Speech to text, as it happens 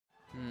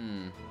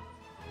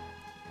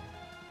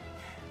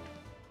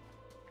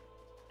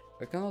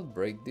I cannot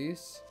break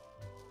this.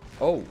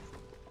 Oh!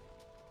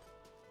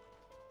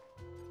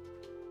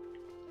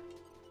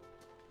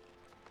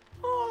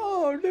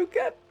 Oh, look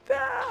at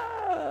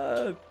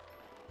that!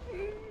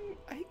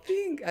 I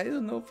think, I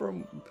don't know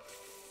from...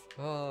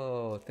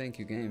 Oh, thank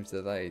you games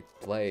that I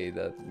play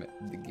that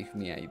give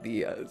me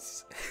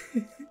ideas.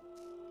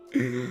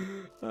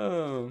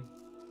 Oh.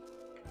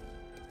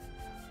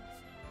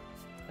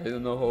 I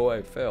don't know how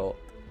I felt,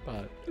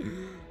 but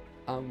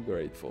I'm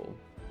grateful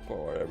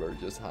for whatever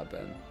just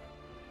happened.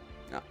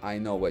 I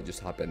know what just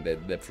happened,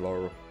 that the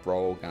floor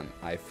broke and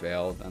I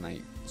fell and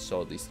I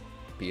saw this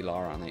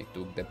pillar and I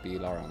took the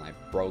pillar and I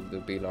broke the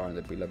pillar and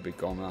the pillar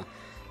became a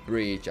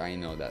bridge. I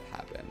know that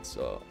happened,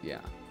 so yeah.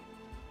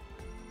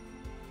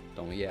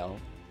 Don't yell.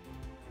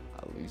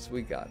 At least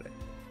we got it.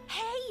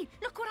 Hey,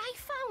 look what I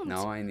found!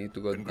 Now I need to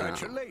go down.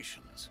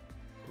 Congratulations.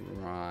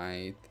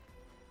 Right.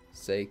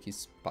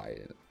 Sekis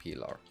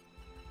Pillar.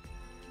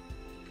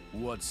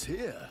 What's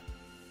here?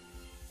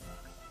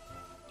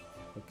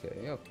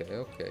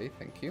 Okay,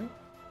 thank you.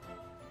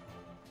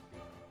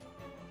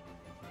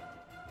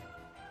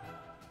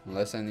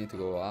 Unless I need to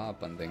go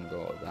up and then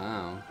go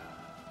down.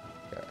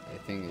 Okay, I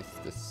think it's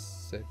the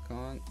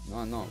second.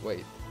 No,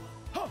 wait.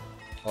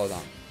 Hold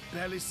on.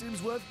 Barely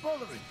seems worth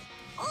bothering.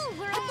 Oh,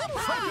 we're a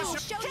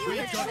show you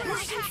the trick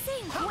I can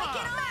sing!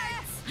 Wicked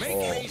arts! Make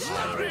haste!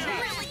 We're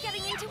really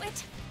getting into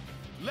it!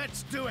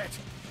 Let's do it!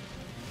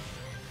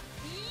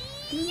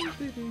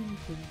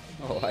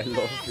 Oh, I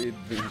love it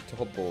being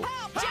toppled.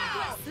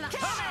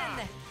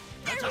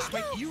 Let us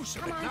make use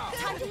of it now.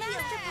 Time to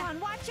master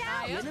watch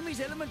out! The enemy's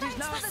element is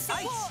now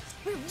ice.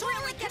 We're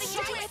really getting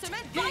into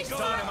it!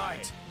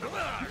 Dynamite!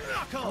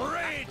 Knuckle! Come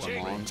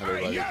on,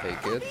 everybody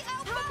take it.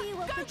 Poppy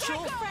will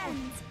protect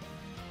friends!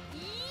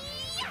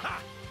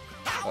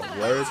 Oh,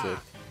 where is it?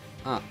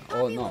 Ah,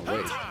 oh no,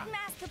 wait.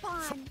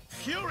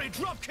 Fury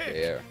dropkick!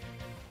 There.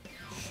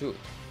 Shoot.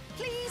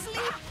 Please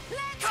leave!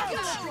 Let's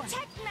go!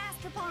 Protect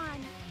Master Pawn!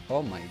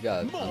 Oh my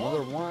god, More?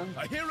 another one?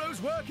 A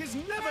hero's work is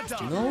never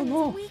done!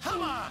 No.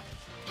 Hammer!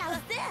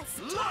 How's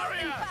this?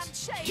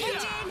 Lariat! Get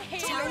in here!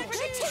 Time for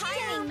the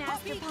timing,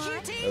 Master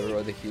Pawn!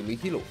 Everybody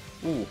heal.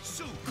 Ooh.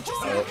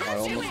 I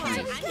almost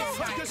missed.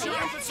 Focus your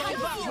efforts on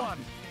that one!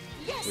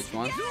 Which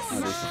one? Oh,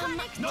 this one.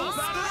 No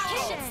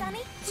battle!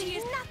 Sonny,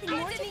 there's nothing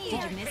more to fear.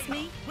 Did you miss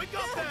me? We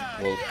got there!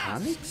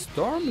 Volcanic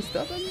storm? Is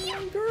that a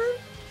new girl?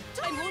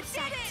 I won't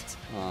set it!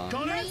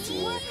 Got it!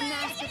 Cool.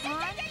 Master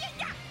Pawn!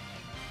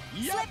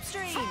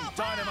 Slipstream!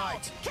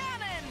 Dynamite!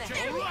 Cannon!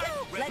 There we go!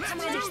 Let's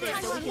finish this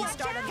so we can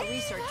start on the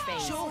research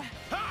phase. Sure.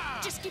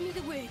 Just give me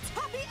the words.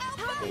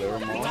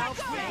 Deliver more.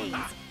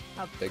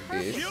 Take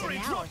this. Fury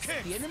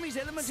dropkick! The enemy's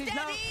element is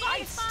now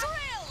Ice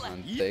drill!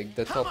 And take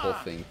the topple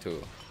thing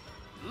too.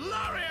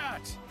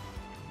 Lariat!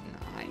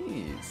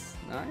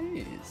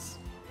 Nice.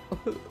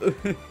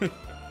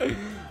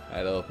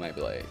 I love my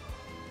blade.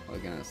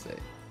 What can I say?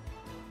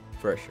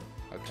 Pressure.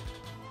 Okay.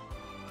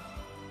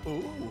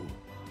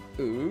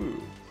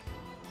 Ooh.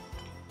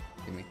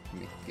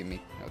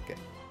 Gimme.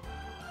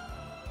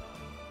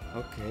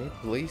 Okay,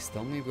 please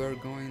tell me we're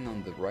going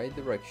on the right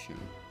direction.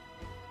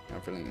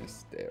 Everything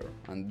is there.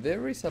 And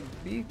there is a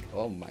big...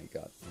 Oh my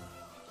god.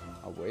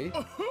 Wait.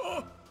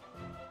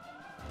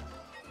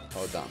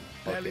 Hold on.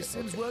 Barely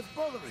seems worth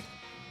bothering.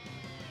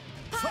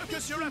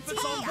 Focus your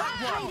efforts on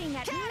that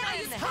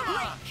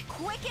one!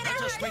 Quick and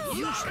Let us make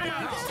use of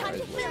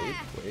it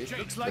now! Wait.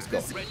 Looks Let's like go.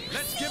 this.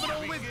 Let's give it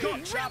all we've got,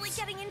 Really chaps!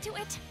 getting into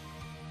it.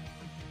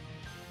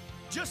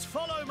 Just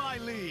follow my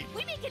lead.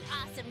 We make an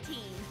awesome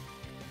team.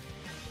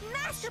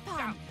 Master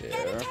Pawn, There.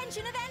 get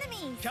attention of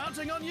enemies.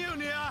 Counting on you,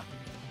 Nia!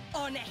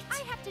 On it. I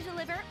have to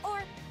deliver,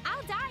 or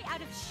I'll die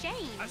out of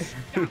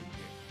shame.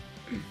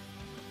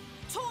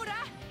 Tora,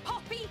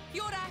 Poppy,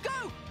 Yura,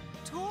 go!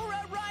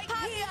 Tora right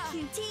here!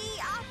 QT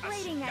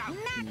operating at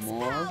max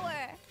More? power.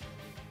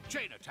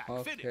 Chain attack,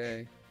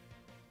 Okay.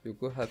 You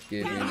could have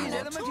given The enemy's more.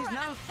 element is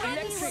now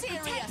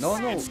electric. No,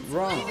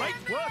 wrong.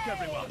 Great work,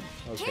 everyone!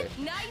 Okay.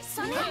 Nice.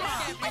 Sonny,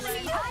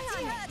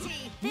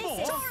 this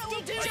More?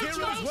 is A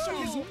hero's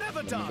work is never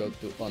Let me done! go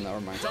to... Oh, never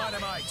mind.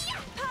 Dynamite!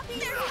 Puppy,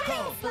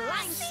 Knuckle!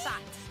 blind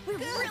spot. We're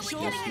really Sure.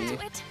 getting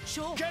into it.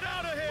 Sure. Get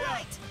out of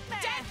here!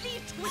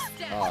 Deadly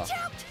twister. Watch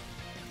out.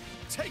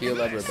 Take Heal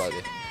this. everybody.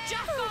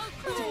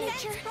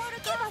 Nature,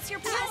 give us your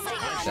blessing.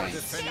 I shall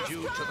Thanks. defend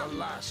you to the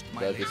last,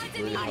 my That lady. is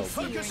really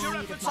helpful. Focus your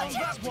efforts on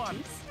that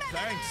one!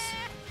 Thanks!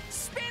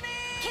 Spinning.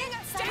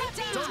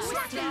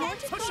 Don't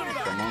push him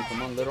back!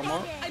 Come on, little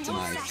more. I'm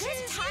Nice.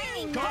 Good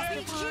timing, Got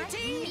Master it.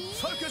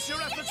 Pawn. Focus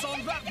your efforts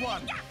on that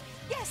one!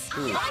 Yes.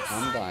 Good.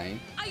 I'm dying.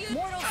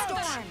 Mortal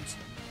storms.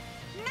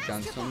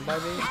 Can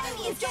somebody?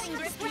 Enemy is getting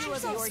Grip gripped you of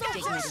so your strong.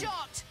 dignity.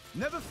 Shot.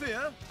 Never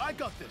fear, I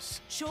got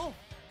this. Sure.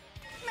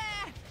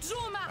 Meh.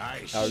 Zuma.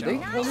 Are they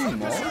calling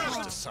more?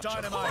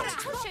 Dynamite! I'll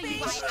show you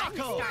why I'm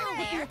Knuckle. now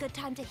would be a good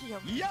time to heal.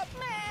 Yep!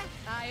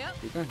 Eye up.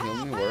 You can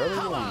heal me wherever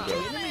you want, The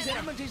girl. enemy's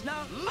element is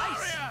now ice.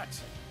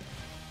 Lariat!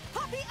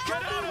 Get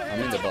out of here! I'm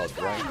in the boss,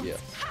 right?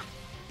 Yes.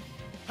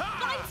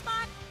 Ha!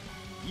 Spot.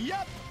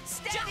 Yep!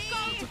 Steady.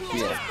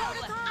 Yeah.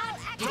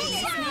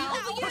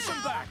 Push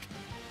him back!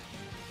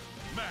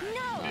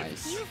 No!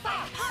 Nice. You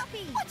fight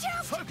Poppy! Watch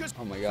out! Focus.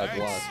 Oh my god,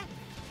 what?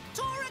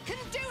 Tora can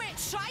do it!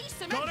 Try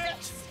some Got of it.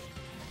 this!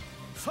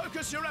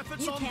 Focus your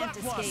efforts You on can't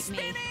that one. escape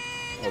me.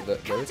 Oh,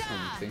 there is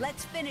something.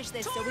 Let's finish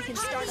this so we can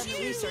start on the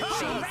you. research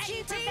Ah. phase.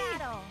 Ready for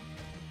battle!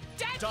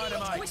 Deadly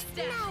Dynamite.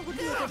 twister! Now would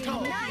be the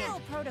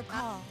denial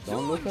protocol.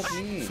 Don't look at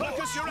me.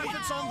 Focus your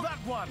efforts on that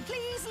one.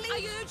 Please I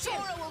leave. urge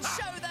Tora will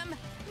show them!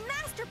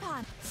 Master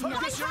Pawn.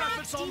 Focus your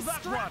efforts on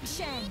that one.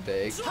 Distraction.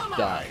 Take Come on.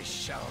 that.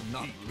 shall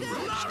not lose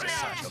to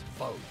such a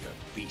vulgar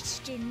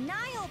beast.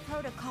 Denial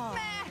protocol.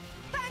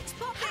 Thanks,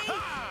 Poppy!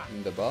 Ha!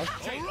 In the butt.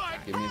 All right.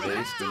 Give me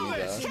this, give me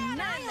that.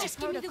 Denial Just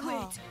give me the protocol.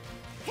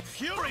 word.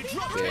 Fury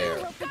drop There.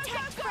 kick. Will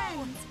protect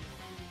friends.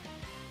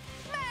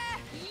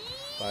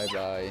 Bye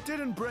bye.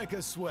 Didn't break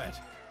a sweat.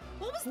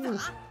 What was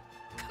that?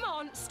 Come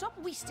on, stop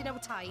wasting our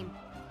time.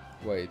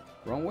 Wait,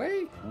 wrong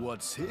way?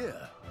 What's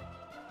here?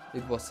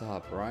 It was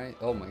up, right?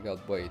 Oh my god,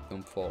 wait,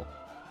 don't fall.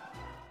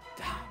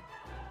 Damn.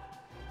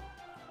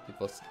 It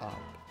was up.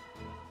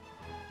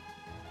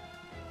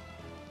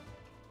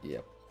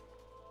 Yep.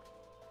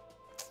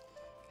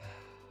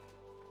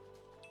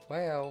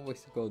 Why I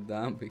always go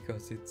down?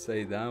 Because it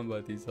say down,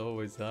 but it's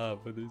always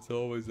up,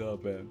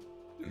 man.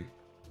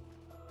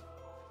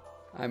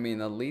 I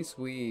mean, at least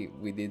we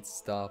did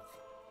stuff.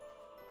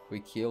 We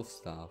killed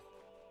stuff.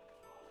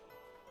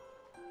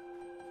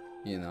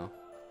 You know.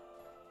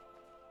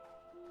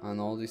 And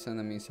all these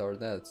enemies are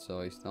dead, so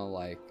it's not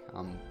like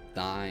I'm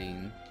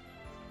dying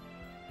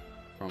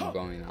from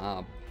going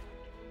up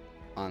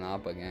and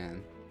up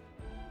again.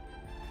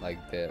 Like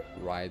the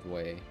right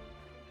way.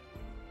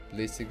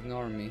 Please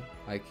ignore me.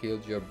 I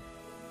killed your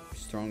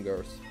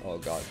strongers. Oh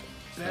god.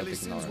 Not Barely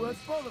seems ignoring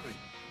worth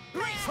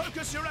bothering.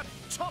 Focus your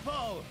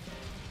Topo.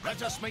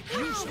 Let us make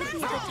use of Master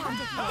it. Pawn.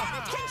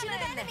 Get attention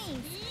of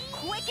enemies.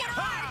 Quick and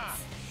hard.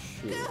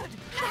 me. Sure.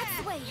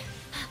 That's the way.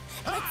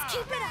 Let's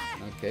keep it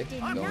up. Okay,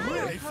 don't Denial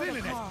really feeling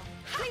it. protocol.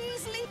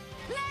 Please leave.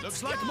 Let's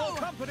Looks go. like more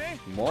company.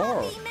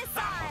 More. Poppy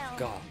missile.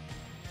 God.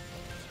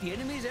 The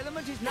enemy's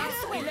element is now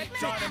That's the way. electric.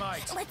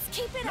 Dynamite. Let's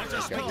keep it up. Let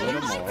us Okay, go. a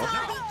little more.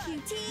 Poppy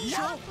QT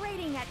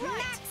operating at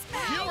max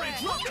Fury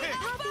power. drop kick.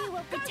 Poppy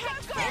will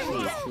protect Shoot, friends.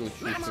 shoot,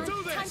 shoot, Let's shoot. do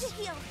Time this. to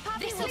heal.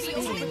 Poppy This will is the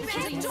protect only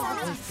friends.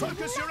 way.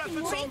 Focus your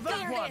efforts on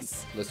that one.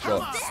 Let's Come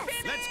go. on.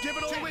 Let's give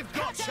it all we've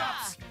got,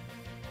 chaps.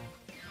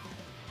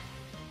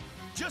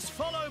 Just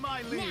follow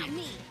my Now lead.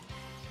 me.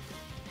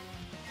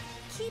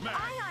 Keep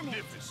eye on it.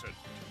 Magnificent.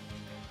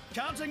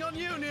 Counting on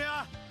you,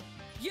 Nia.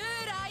 Here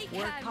I come.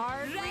 Work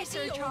hard, Ready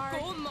research or hard.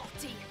 go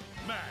Morty.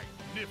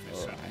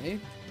 Magnificent. Alright.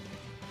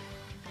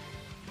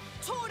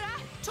 Tora,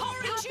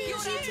 Poppy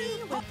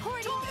QT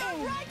reporting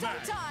in. right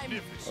on time.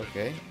 Magnificent.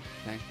 Okay,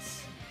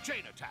 thanks.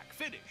 Chain attack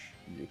finish.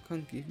 You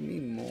can give me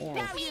more.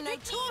 Now you know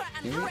Tora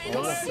and Give me friends.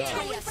 all of that.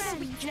 Tell us the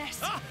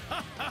weakness.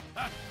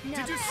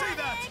 Did you see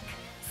that?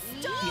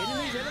 The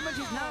enemy's element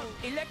is now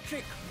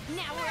electric.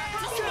 Now we're at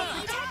Poppy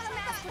will protect the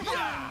Master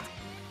Pawn.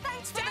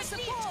 Thanks for the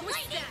support.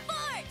 Lightning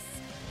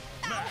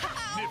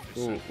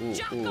Ooh,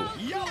 Magnificent. ooh, ooh.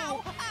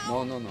 Yo.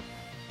 No, no, no.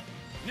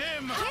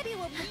 Nim. Poppy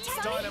will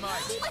protect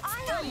Dynamite. Keep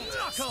eye on it.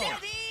 Knuckle.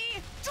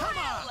 Steady. Come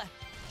on. Drill.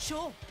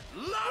 Sure.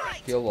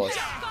 Larry. Kill us.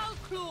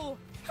 Go claw.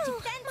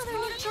 Defense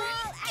Mother Nature,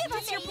 give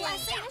us your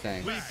blessing.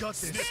 Thanks. We got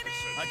this.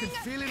 I can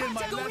feel it in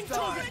my left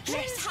eye.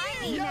 Next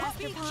time,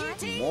 Master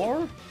Pawn.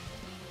 More?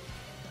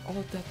 Oh,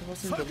 that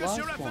wasn't the Focus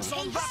your last efforts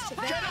one. on that.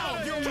 Get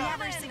out. You'll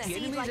never The succeed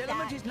enemy's like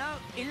element that. is now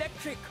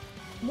electric.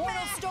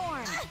 Mortal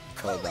Storm.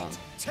 Well done.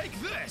 Take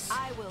this.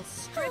 I will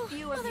strip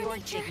you of your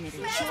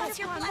dignity. Show us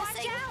your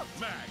blessing.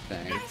 Mag.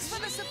 Thanks. Thanks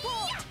for the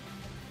support.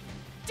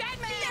 Dead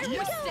man. There we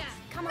go. Twister.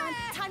 Come on,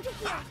 time to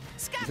heal.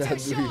 Scatter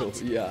That's real.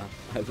 shot. Yeah,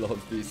 I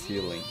love this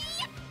healing.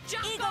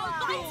 Jump Eagle on eye.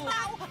 claw.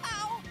 Ow,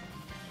 ow.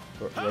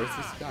 Where's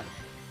this guy?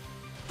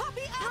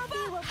 Poppy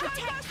Poppy will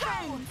protect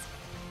friends.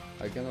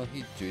 I cannot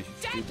hit you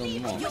if you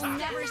don't know. You'll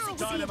never succeed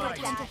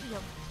Dynamite. like that.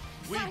 Heal.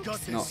 We got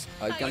this. No,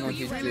 I cannot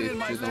hit you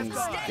if you don't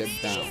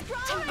get down.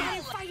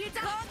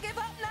 Can't give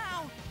up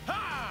now.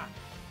 Ha!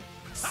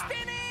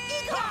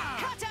 Spinning. Ha!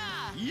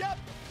 Cutter. Yep.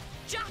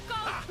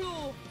 Jackal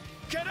claw.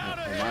 Get out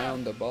of Am I here.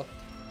 on the bot?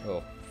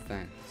 Oh,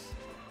 thanks.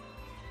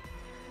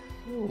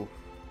 Ooh.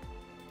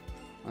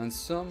 And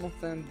some of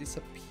them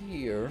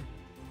disappear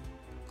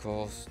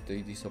because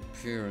they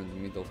disappear in the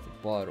middle of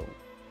the battle.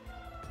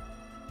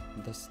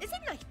 That's Is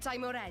it night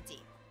time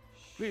already?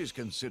 Please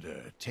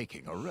consider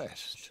taking a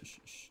rest. Shh, shh,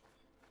 shh.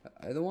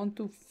 I don't want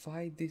to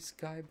fight this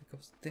guy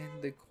because then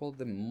they call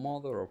the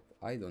mother of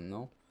I don't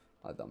know.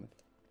 Ah, damn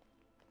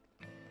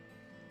it.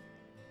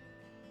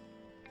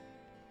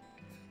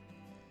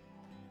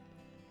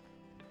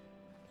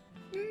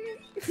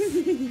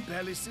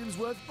 Barely seems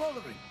worth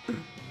bothering.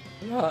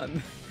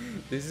 Run!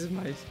 This is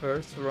my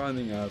first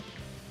running up.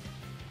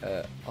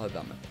 Oh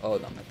damn it! Oh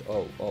damn it!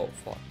 Oh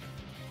fuck!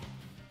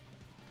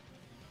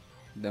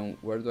 Then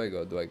where do I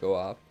go? Do I go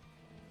up?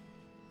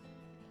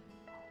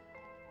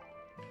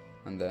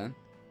 And then?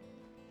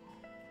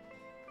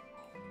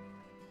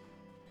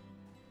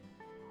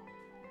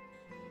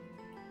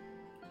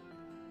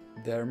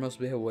 There must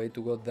be a way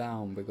to go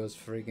down because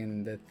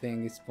freaking the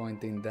thing is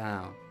pointing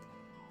down.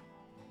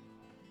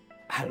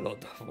 A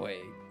lot of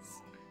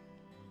ways.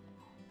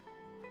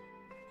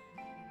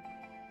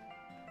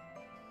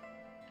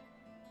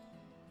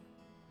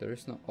 There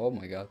is no. Oh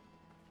my god.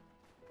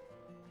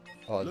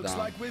 Oh, Looks down.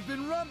 like we've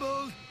been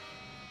rumbled.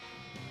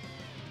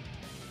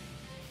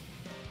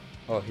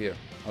 Oh, here.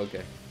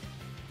 Okay.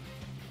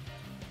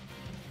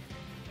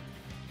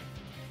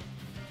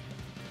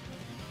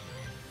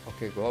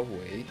 Okay, go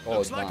away. Oh,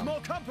 Looks like down. more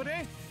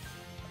company.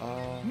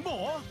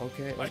 More?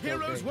 Okay, A okay,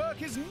 hero's okay.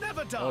 work is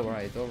never done.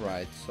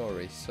 Alright.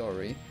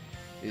 Sorry.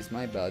 It's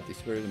my bad.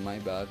 It's really my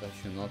bad.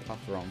 I should not have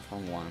run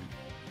from one.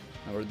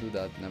 Never do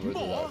that. Never do that.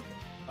 More?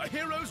 A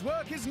hero's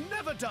work is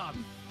never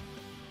done.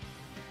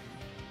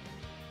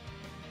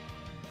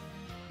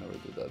 Never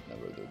do that.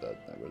 Never do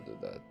that. Never do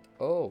that.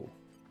 Oh.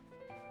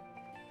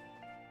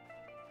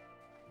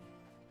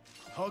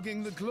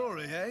 Hogging the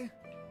glory, eh?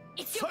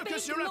 It's your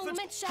Focus big your efforts.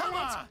 moment, Charlotte.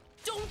 Hammer!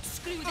 Don't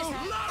screw this Oh,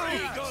 up. Larry!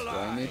 Do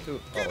I need to?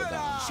 Oh, down.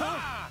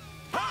 Ha!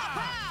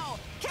 Ha!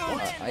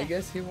 I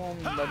guess he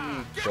won't let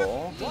me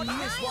go. What's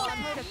this one?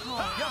 Protocol.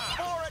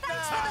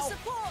 Thanks for the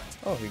support.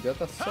 Oh, he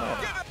got a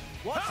sword.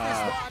 What's this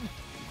one?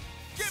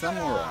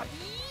 Samurai.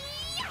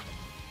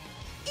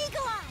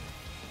 Eagle Eye.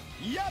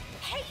 Yep.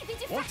 Hey, we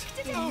What?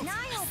 defected it.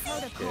 Denial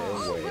protocol.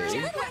 Okay,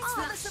 wait. Thanks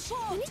for the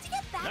support. We need to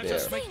get back There. to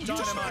Let's make things.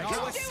 dynamite. Don't No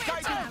do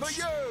escaping it. for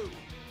you.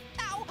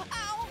 Ow,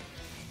 ow.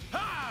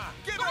 Ha!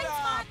 Give it Lights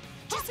up. on.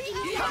 Just keep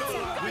We got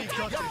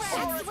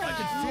this. I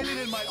can feel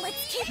it in my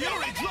Let's keep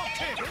fury it.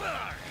 dropkick.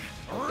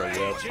 Okay,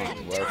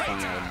 we're fine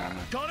at the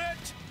moment. Got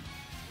it.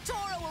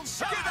 Tora will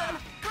show Give them.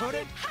 it. Could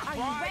it? Are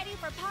you ready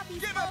for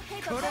Poppy's Give full it.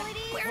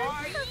 capabilities? Could it?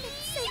 We're in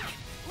perfect sync.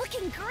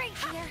 Looking great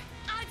here.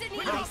 I didn't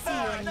We even got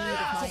that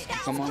now.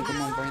 Come on,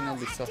 final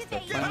disaster,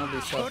 final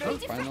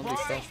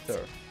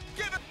disaster.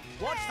 Give it.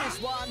 What's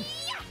this one?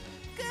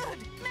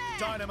 Good.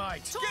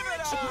 Dynamite. Give it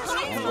up.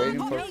 I'm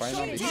waiting for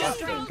final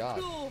disaster,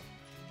 god.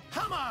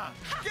 Hammer.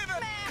 Give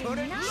it. Could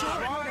it?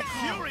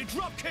 Fury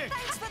dropkick.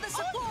 Thanks for the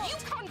support. You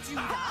can't do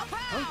that.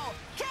 Pow.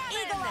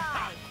 Eagle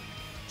Eye.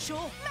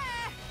 Sure.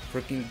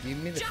 Freaking give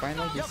me the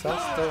final Now.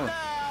 disaster.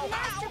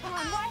 Master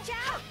Pawn, watch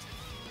out.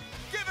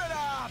 Give it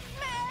up.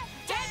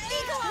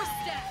 Eagle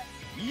Eye.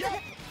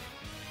 Yep.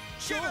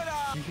 Give it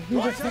up.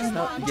 The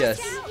final, yes.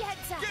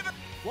 Give it.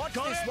 What's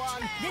Got this it.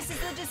 one? This is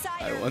the I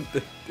decider.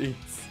 wanted this.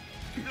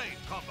 Blade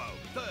combo,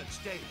 third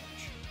stage.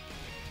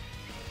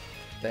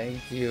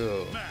 Thank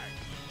you. Mag.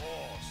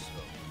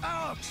 Awesome.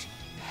 Ouch.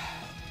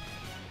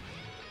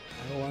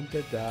 I wanted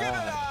Give it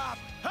that. up.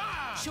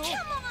 Ha. Come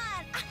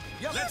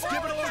on. Let's give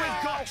it all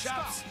we've got,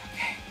 chaps.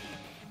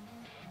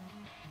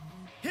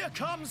 Here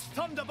comes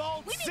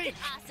Thunderbolt We make Zeke. an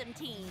awesome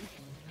team.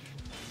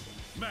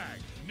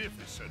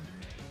 Magnificent.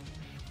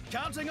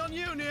 Counting on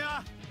you,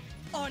 Nia.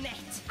 On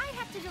it. I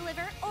have to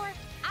deliver, or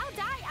I'll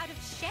die out of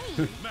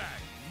shame.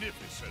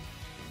 Magnificent.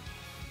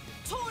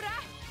 Tora,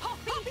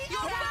 Poppy, you're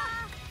Alpha.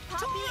 back.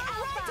 Poppy Right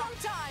Alpha. on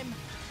time.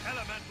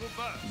 Elemental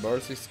burst.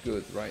 Burst is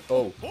good, right?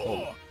 Oh,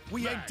 Oh,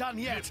 we ain't done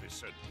yet.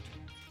 Magnificent.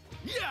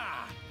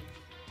 Yeah.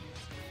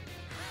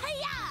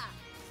 Hiya!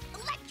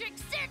 Electric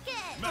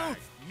circuit.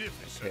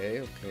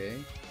 Magnificent.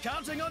 okay.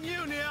 Counting on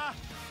you, Nia.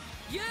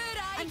 You're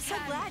right. I'm so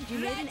glad you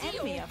made an Ready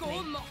enemy or of go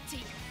me.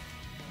 naughty.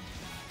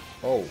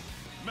 Oh,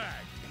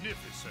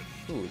 Magnificent.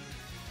 good.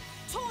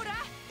 Tora,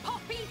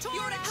 Poppy,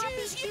 you're a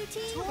Poppy's choose you.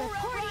 duty Tora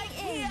reporting right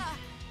in. here.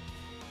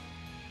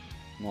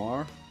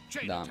 More?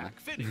 Chain Damn attack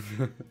it. finish.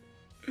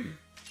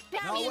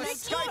 Bounty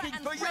escaping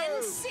and for you.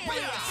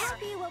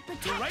 Poppy will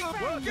protect Great work,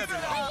 friends.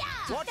 everyone.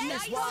 What's Thanks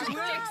this for one? the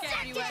Electric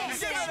everywhere. circuit.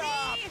 Give it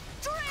up.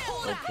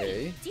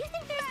 Okay. Do you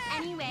think there's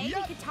any way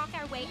Yep. we could talk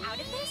our way out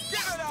of this?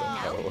 Give it up.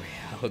 Oh,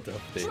 out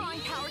of this. Drawing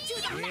power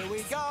to the Here we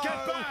max. go.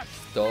 Get back.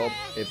 Stop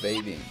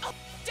evading.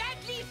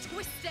 Deadly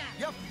twister.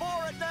 You're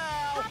for it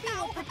now. Poppy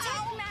will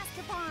protect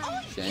Master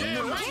Pawn.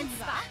 Shame. Good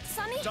spot,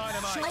 Sonny.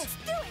 Dynamite. Let's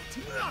do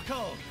it.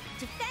 Knuckle.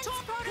 Defense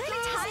good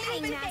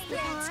timing, Master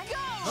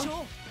Pawn.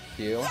 Sure.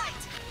 Heal.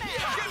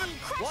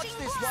 What's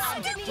this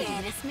one?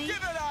 Dismiss me. Give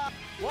it up.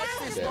 What's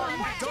this There. one?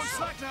 Don't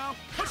slack now.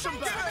 Push him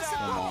back.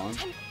 Come on.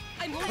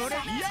 I'm going Could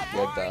it? to Yep.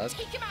 Get that.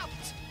 take him out.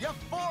 You're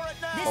for it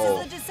now. This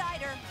Oh. is the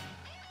decider.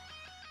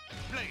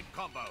 Blade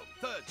combo,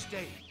 third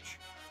stage.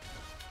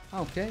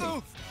 Okay.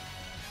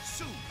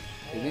 Soon.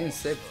 He didn't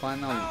say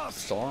final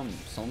storm,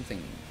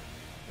 something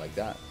like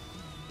that.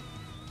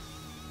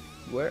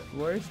 Where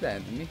is the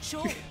enemy?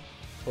 Sure.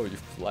 Oh, you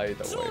fly it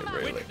away,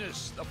 really.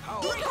 Witness the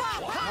power.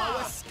 No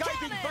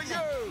escaping for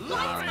you.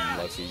 Damn,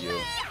 lucky you.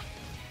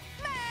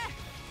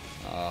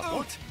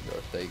 What?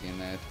 You're taking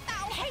it.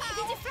 Hey,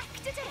 we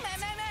deflected it.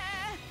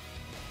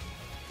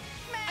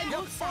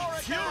 You're for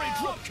it Fury now.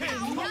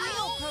 dropkick.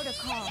 Denial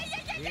protocol.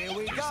 Here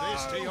we go.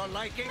 Is this to your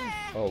liking?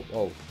 Oh,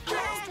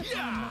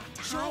 Yeah.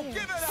 Tired.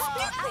 Give it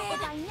Alpha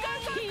up. by name,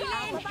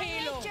 Alpha by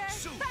nature.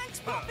 Thanks,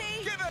 Poppy.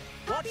 Give it.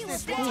 Poppy will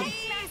protect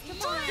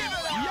Master Pawn. Give it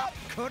up. Yup.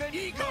 Couldn't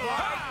Eagle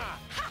Eye.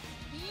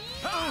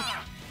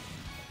 Ha.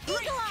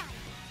 Eagle Eye.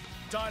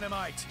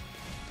 Dynamite.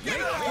 Make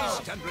Give it up.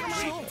 haste and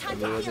retreat.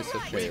 Otherwise it's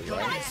okay,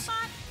 right?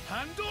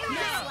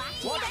 Pandora!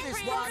 Watch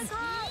this one.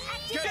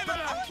 Give it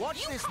up!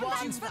 Watch this one.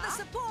 Thanks for the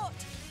support.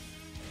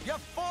 You're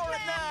for it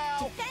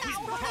now! Take this.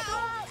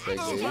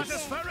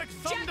 Stratospheric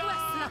thunder!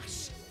 Jaguar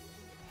slash.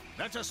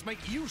 Let us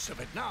make use of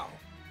it now.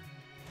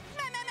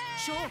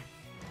 Sure.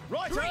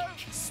 Righto!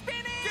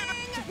 Spinning.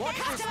 Watch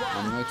this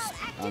one!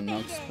 I'm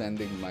not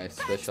spending my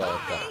special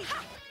attack.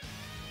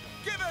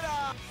 Give it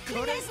up!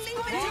 Could it?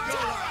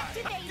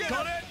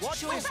 Got it!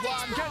 Watch this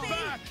one! Get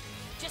back!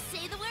 Just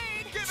say the word.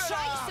 Give it Show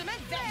up! some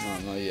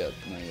advance. No, not yet,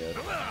 not yet.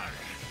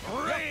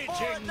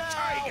 Raging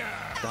tiger!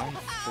 Don't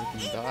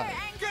freaking die.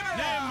 Give it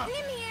up!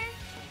 Him here.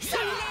 Here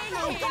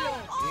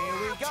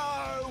we go!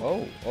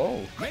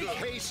 Oh. Make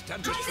haste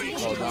and retreat.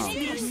 Hold on.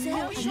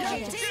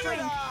 Give it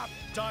up!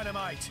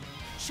 Dynamite!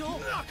 Sure.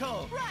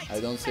 Knuckle! I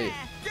don't see.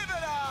 Give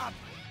it up!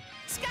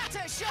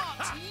 Scatter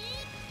shot.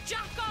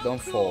 Jackal Don't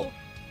claw. fall.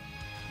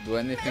 Do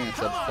anything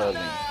except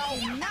falling.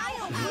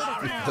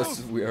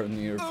 Because we are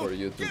near for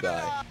you to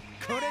die.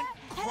 Couldn't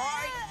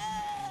quite!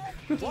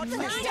 Watch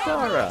this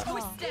Tara!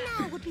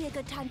 Now would be a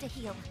good time to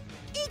heal.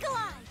 Eagle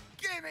Eye.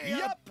 Give me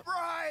a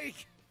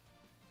break!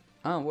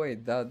 Ah,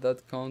 wait,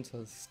 that counts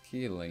as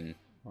healing,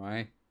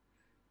 right?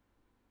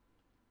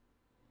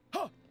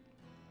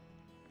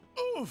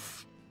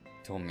 Oof!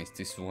 Don't miss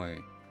this way.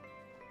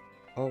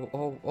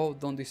 Oh,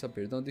 don't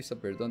disappear, don't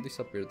disappear, don't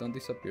disappear, don't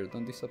disappear,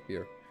 don't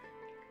disappear.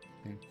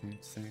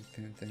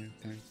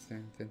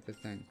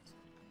 Thanks.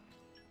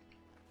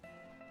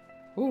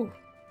 Ooh.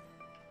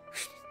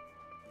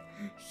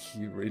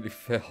 He really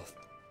fell.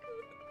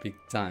 Big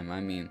time. I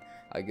mean,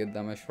 I get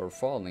damage for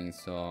falling,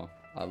 so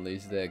at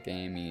least the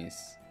game is...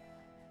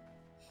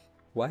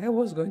 Why I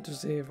was going to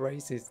say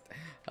racist?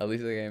 At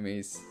least the game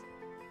is...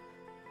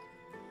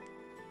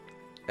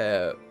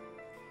 that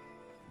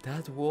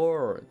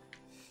word.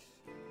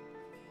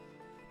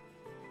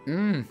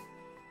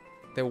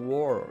 The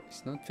war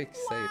is not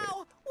fixated.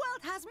 Wow,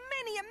 world has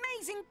many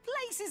amazing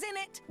places in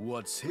it.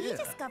 What's We here?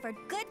 discovered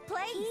good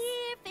place.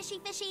 Here,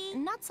 fishy.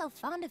 Not so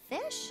fond of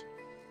fish.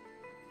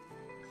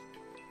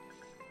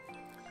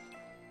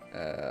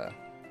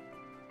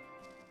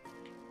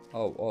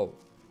 Oh.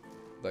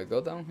 Do I go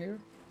down here?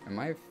 Am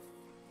I...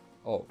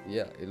 Oh,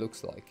 yeah, it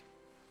looks like.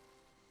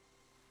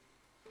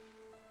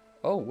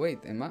 Oh, wait,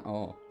 am I...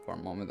 Oh, for a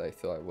moment I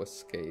thought I was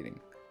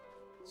skating.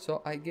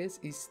 So I guess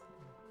it's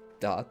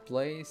that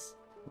place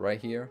right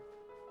here.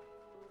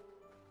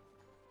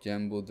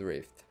 Genbu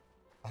Drift.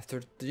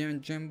 After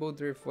Genbu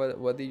Drift,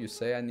 what did you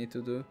say I need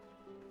to do?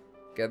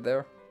 Get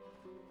there?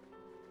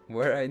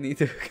 Where I need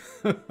to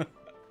go?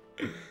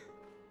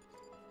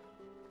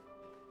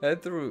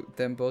 Head through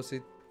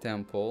Temposit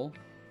Temple,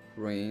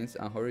 ruins,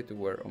 and hurry to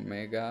where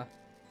Omega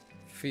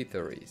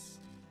Feather is.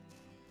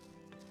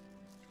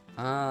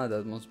 Ah,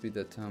 that must be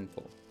the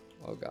temple.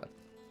 Oh god.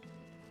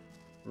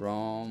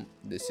 Wrong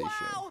decision.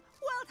 Wow,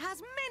 world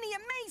has many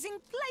amazing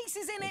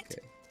places in it.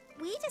 Okay,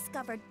 We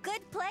discovered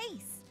good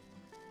place.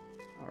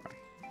 alright.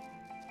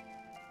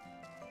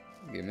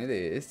 Give me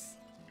this.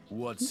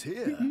 What's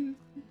here?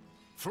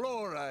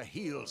 Flora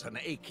heals an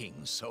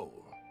aching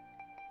soul.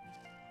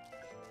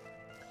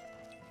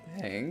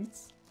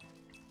 Thanks.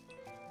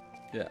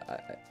 Yeah,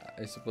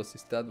 I suppose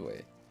it's that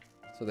way.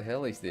 So the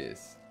hell is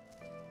this?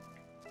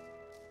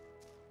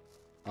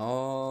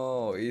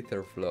 Oh,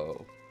 ether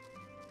flow.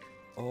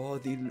 Oh,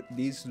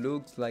 this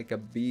looks like a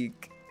big...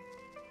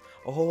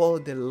 Oh,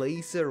 the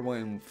laser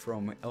went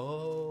from...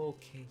 Oh,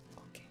 okay.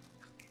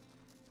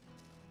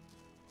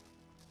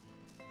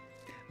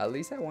 At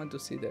least I want to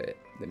see the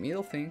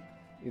middle thing.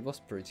 It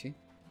was pretty.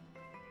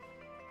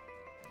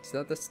 Is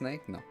that the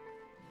snake? No.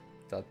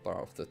 That part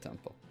of the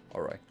temple.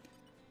 Alright.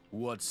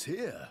 What's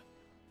here?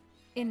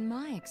 In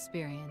my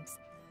experience,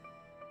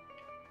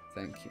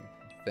 Thank you.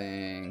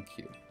 Thank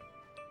you.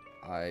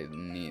 I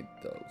need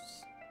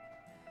those.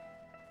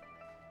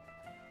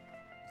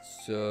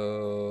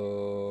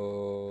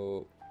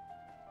 So...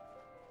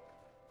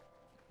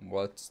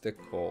 What's the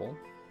call?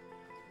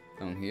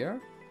 Down here?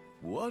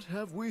 What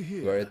have we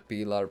here? Great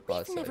Pillar We've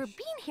Passage. never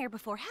been here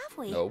before, have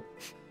we? Nope.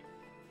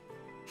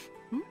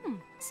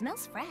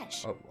 Smells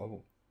fresh.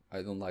 Oh.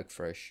 I don't like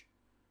fresh.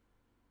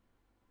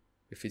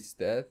 If it's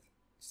dead,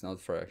 it's not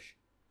fresh.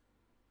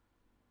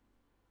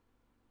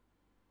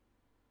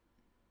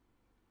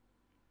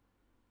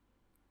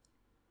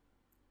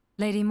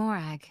 Lady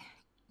Morag,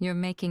 you're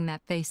making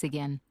that face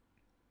again.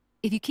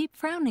 If you keep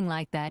frowning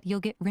like that, you'll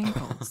get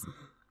wrinkles.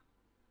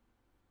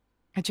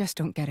 I just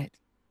don't get it.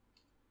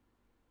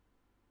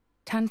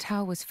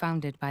 Tantau was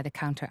founded by the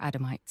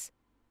Counter-Adamites.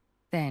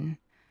 Then,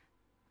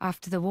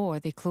 after the war,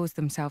 they closed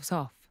themselves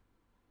off.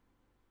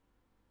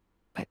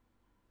 But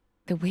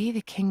the way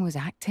the king was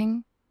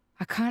acting,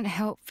 I can't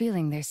help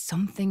feeling there's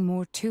something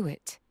more to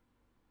it.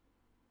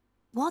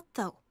 What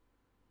though?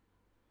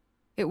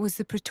 It was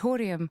the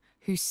Praetorium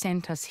who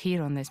sent us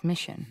here on this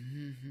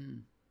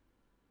mission.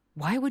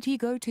 Why would he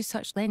go to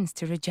such lengths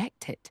to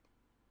reject it?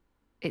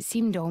 It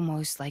seemed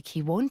almost like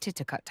he wanted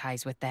to cut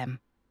ties with them.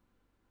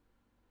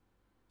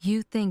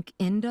 You think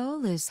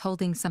Indol is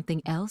holding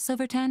something else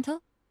over Tantal?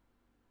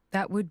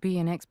 That would be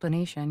an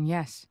explanation,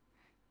 yes.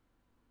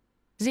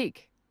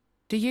 Zeke,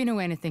 do you know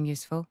anything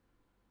useful?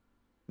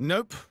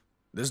 Nope.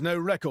 There's no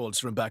records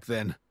from back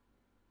then.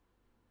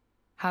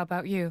 How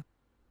about you?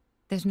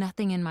 There's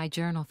nothing in my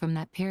journal from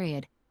that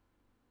period.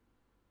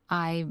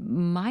 I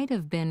might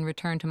have been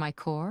returned to my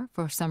corps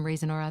for some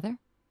reason or other.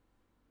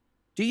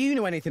 Do you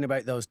know anything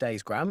about those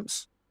days,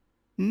 Gramps?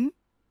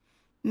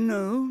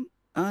 No,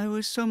 I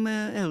was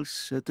somewhere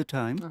else at the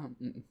time.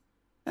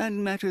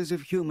 And matters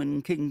of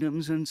human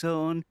kingdoms and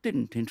so on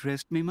didn't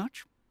interest me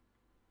much.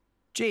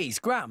 Geez,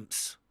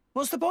 Gramps.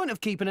 What's the point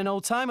of keeping an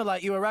old-timer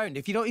like you around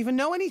if you don't even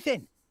know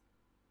anything?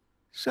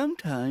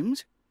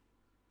 Sometimes,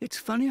 it's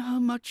funny how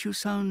much you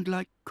sound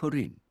like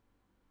Corinne.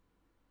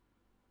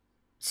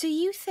 So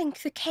you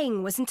think the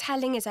king wasn't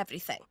telling us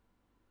everything?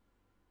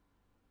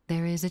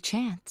 There is a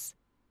chance.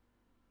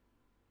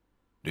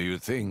 Do you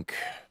think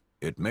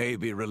it may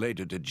be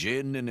related to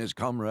Jin and his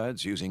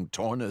comrades using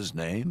Torna's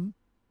name?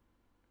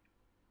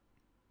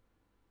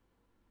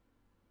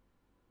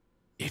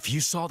 If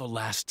you saw the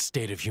last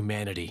state of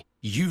humanity,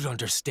 you'd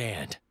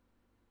understand.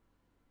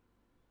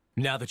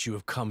 Now that you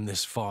have come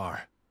this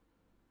far.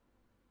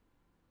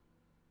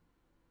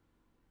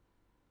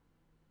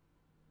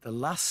 The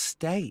last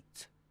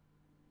state?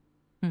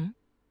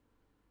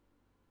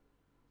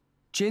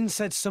 Jin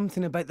said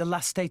something about the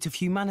last state of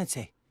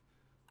humanity.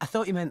 I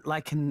thought you meant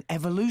like an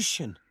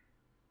evolution.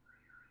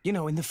 You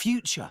know, in the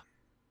future.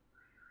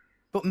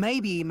 But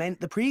maybe he meant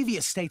the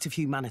previous state of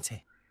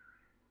humanity.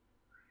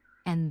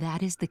 And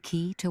that is the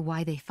key to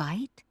why they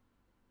fight?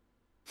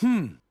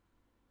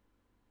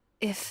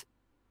 If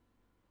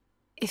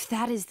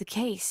that is the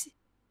case,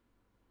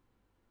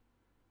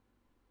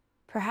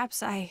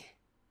 perhaps I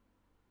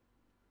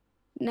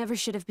never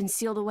should have been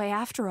sealed away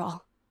after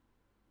all.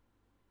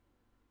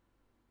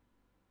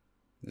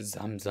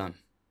 Zamzam.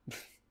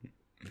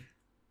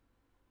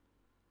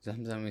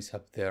 Zamzam is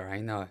up there,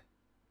 I know.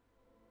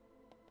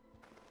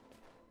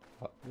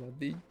 What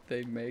did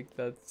they make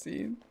that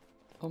scene?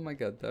 Oh my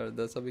god,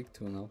 that's a big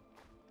tunnel.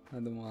 I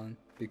don't want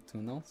big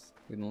tunnels.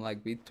 We don't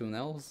like big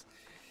tunnels.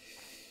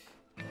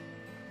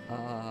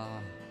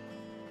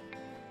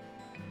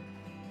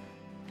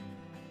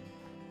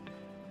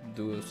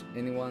 Does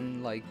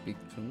anyone like big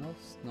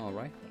tunnels? No,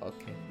 right?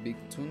 Okay, big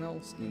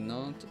tunnels is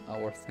not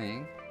our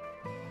thing.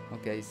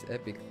 Okay, it's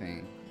epic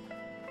thing.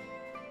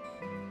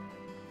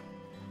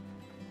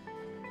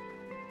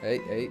 Hey.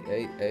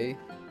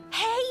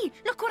 Hey,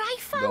 look what I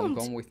found!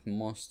 Don't come with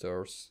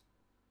monsters.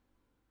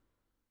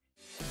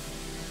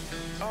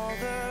 All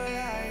the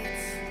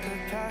lights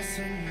are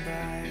passing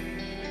by,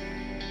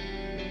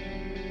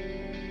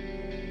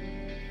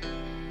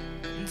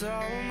 and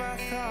all my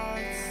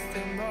thoughts,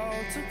 they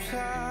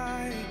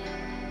multiply.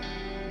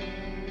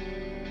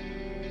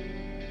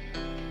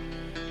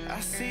 I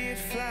see it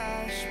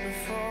flash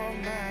before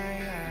my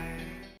eyes.